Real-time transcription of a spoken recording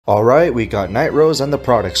Alright, we got Nightrose and the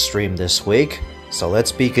product stream this week, so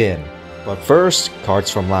let's begin. But first, cards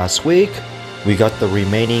from last week. We got the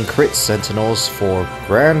remaining crit sentinels for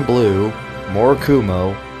Grand Blue,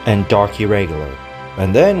 Morikumo, and Dark Irregular.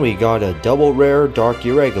 And then we got a double rare Dark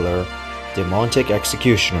Irregular, Demontic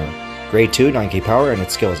Executioner. Grade 2, 9k power, and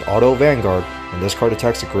its skill is Auto Vanguard. When this card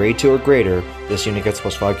attacks a grade 2 or greater, this unit gets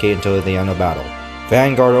plus 5k until the end of battle.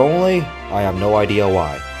 Vanguard only? I have no idea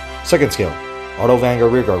why. Second skill. Auto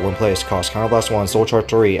Vanguard Rearguard when placed costs Counterblast 1, Soul Charge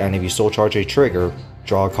 3, and if you Soul Charge a trigger,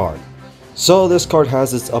 draw a card. So this card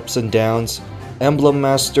has its ups and downs. Emblem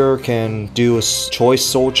Master can do a choice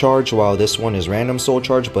Soul Charge while this one is random Soul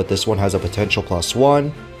Charge, but this one has a potential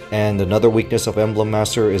 +1. And another weakness of Emblem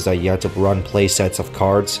Master is that you have to run play sets of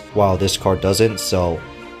cards while this card doesn't, so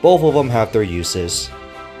both of them have their uses.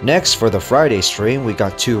 Next, for the Friday stream, we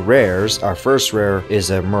got two rares. Our first rare is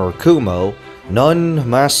a Morikumo,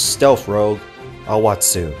 Nun-Masked Stealth Rogue,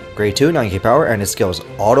 Awatsu. Grade 2, 9k power, and its skill is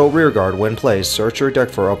Auto Rearguard. When placed, search your deck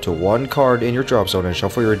for up to one card in your drop zone and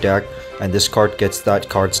shuffle your deck, and this card gets that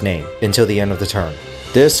card's name until the end of the turn.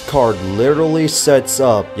 This card literally sets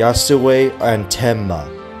up Yasue and Tenma,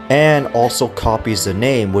 and also copies the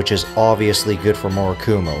name, which is obviously good for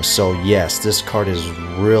Morikumo. So yes, this card is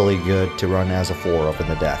really good to run as a 4-up in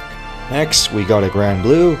the deck. Next, we got a Grand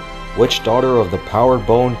Blue, Witch Daughter of the Powered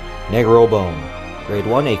Bone, Negro Bone. Grade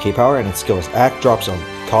 1, 8k power, and its skill is Act Drop Zone.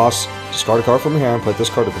 Costs, discard a card from your hand, put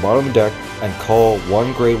this card at the bottom of the deck, and call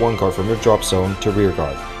one grade 1 card from your drop zone to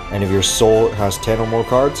rearguard. And if your soul has 10 or more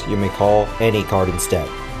cards, you may call any card instead.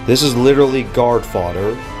 This is literally guard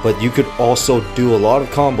fodder, but you could also do a lot of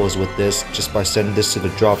combos with this just by sending this to the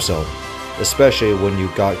drop zone, especially when you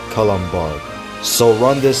got Kalambard. So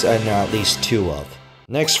run this and at least 2 of.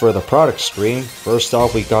 Next, for the product stream, first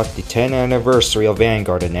off we got the 10th anniversary of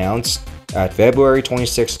Vanguard announced at February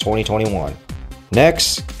 26, 2021.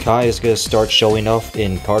 Next, Kai is going to start showing up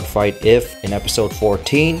in Cardfight If in episode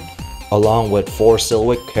 14, along with 4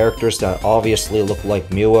 silhouette characters that obviously look like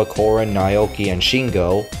Miwa, Korin, Naoki, and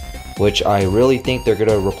Shingo, which I really think they're going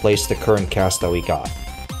to replace the current cast that we got.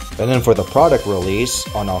 And then for the product release,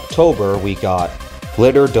 on October, we got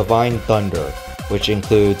Glitter Divine Thunder, which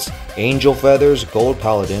includes Angel Feathers, Gold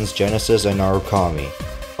Paladins, Genesis, and Narukami,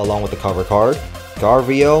 along with the cover card,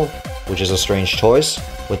 Gavrail, which is a strange choice,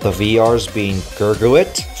 with the VRs being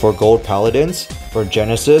Gurguit for Gold Paladins. For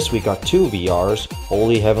Genesis, we got 2 VRs,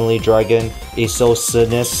 Holy Heavenly Dragon,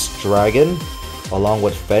 Isosinus Dragon, along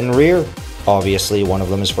with Fenrir. Obviously, one of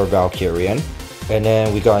them is for Valkyrian. And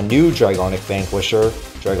then we got a new Dragonic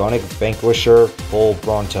Vanquisher, Full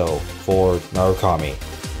Bronto for Narukami,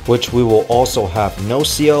 which we will also have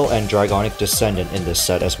Nocio and Dragonic Descendant in this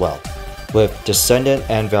set as well, with Descendant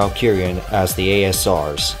and Valkyrian as the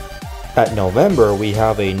ASRs. At November, we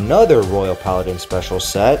have another Royal Paladin special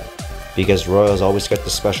set, because Royals always get the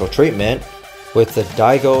special treatment, with the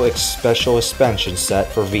Daigo Special Expansion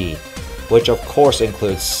set for V, which of course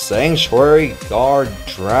includes Sanctuary Guard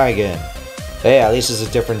Dragon. Hey, at least it's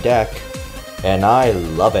a different deck, and I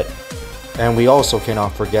love it. And we also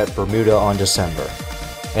cannot forget Bermuda on December.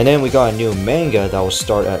 And then we got a new manga that will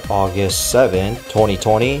start at August 7,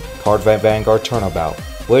 2020, Cardfight Vanguard Turnabout,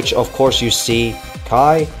 which of course you see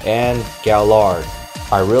Kai and Gallard.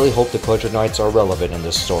 I really hope the Closure Knights are relevant in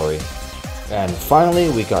this story. And finally,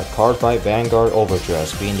 we got Cardfight Vanguard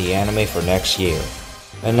Overdress being the anime for next year.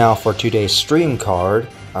 And now for today's stream card,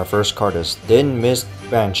 our first card is Thin Mist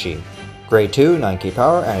Banshee. Grade 2, 9k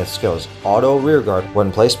power, and its skill is Auto Rearguard.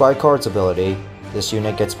 When placed by a card's ability, this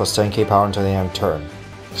unit gets plus 10k power until the end of turn.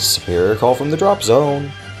 Superior Call from the drop zone.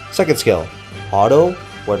 Second skill, Auto.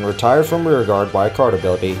 When retired from rearguard by a card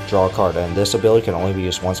ability, draw a card, and this ability can only be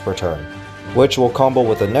used once per turn, which will combo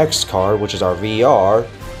with the next card, which is our VR,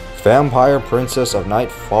 Vampire Princess of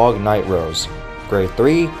Night Fog Nightrose. Grade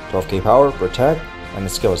 3, 12k power, protect, and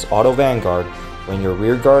its skill is Auto Vanguard. When your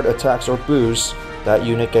rearguard attacks or boosts, that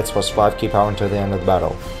unit gets plus 5k power until the end of the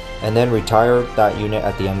battle, and then retire that unit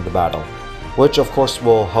at the end of the battle, which of course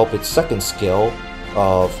will help its second skill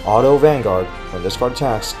of Auto Vanguard. When this card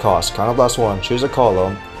attacks, cost Counterblast 1, choose a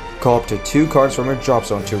column, call up to 2 cards from your drop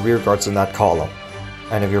zone to rearguards in that column.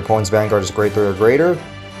 And if your opponent's Vanguard is grade 3 or greater,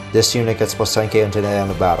 this unit gets plus 10k until the end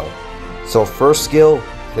of battle. So first skill,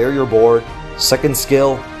 clear your board. Second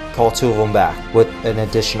skill, call 2 of them back with an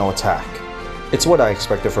additional attack. It's what I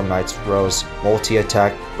expected from Nightrose,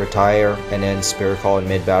 multi-attack, retire, and then Spirit Call in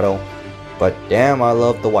mid-battle. But damn, I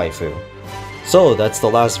love the waifu. So that's the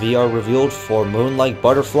last VR revealed for Moonlight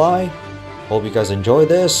Butterfly. Hope you guys enjoy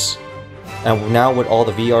this. And now with all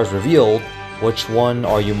the VRs revealed, which one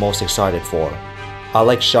are you most excited for? I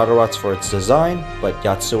like Shadowrats for its design, but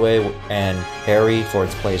Yatsue and Harry for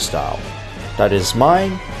its playstyle. That is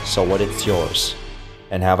mine, so what is yours?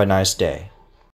 And have a nice day.